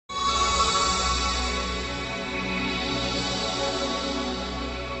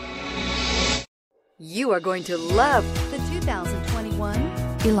You are going to love the 2021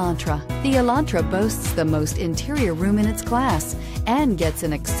 Elantra. The Elantra boasts the most interior room in its class and gets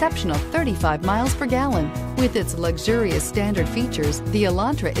an exceptional 35 miles per gallon. With its luxurious standard features, the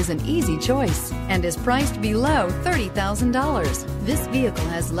Elantra is an easy choice and is priced below $30,000. This vehicle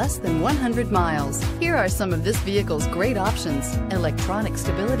has less than 100 miles. Here are some of this vehicle's great options: electronic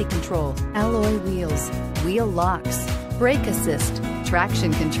stability control, alloy wheels, wheel locks, brake assist,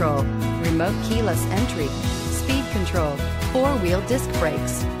 traction control, remote keyless entry, speed control, four-wheel disc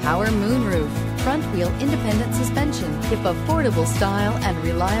brakes, power moonroof, front-wheel independent suspension. If affordable style and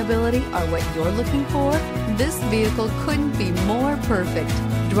reliability are what you're looking for, this vehicle couldn't be more perfect.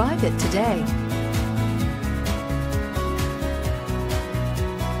 Drive it today.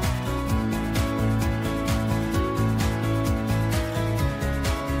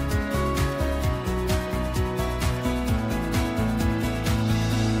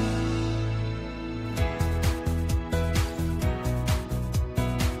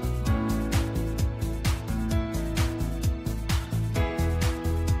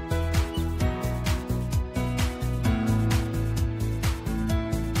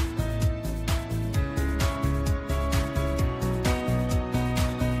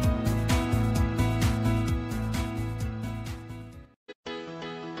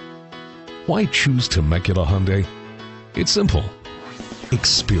 Why choose Temecula Hyundai? It's simple.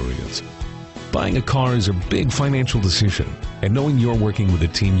 Experience. Buying a car is a big financial decision, and knowing you're working with a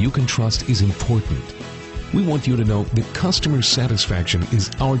team you can trust is important. We want you to know that customer satisfaction is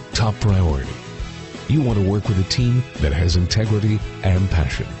our top priority. You want to work with a team that has integrity and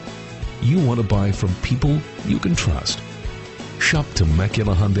passion. You want to buy from people you can trust. Shop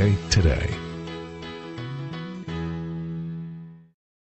Temecula Hyundai today.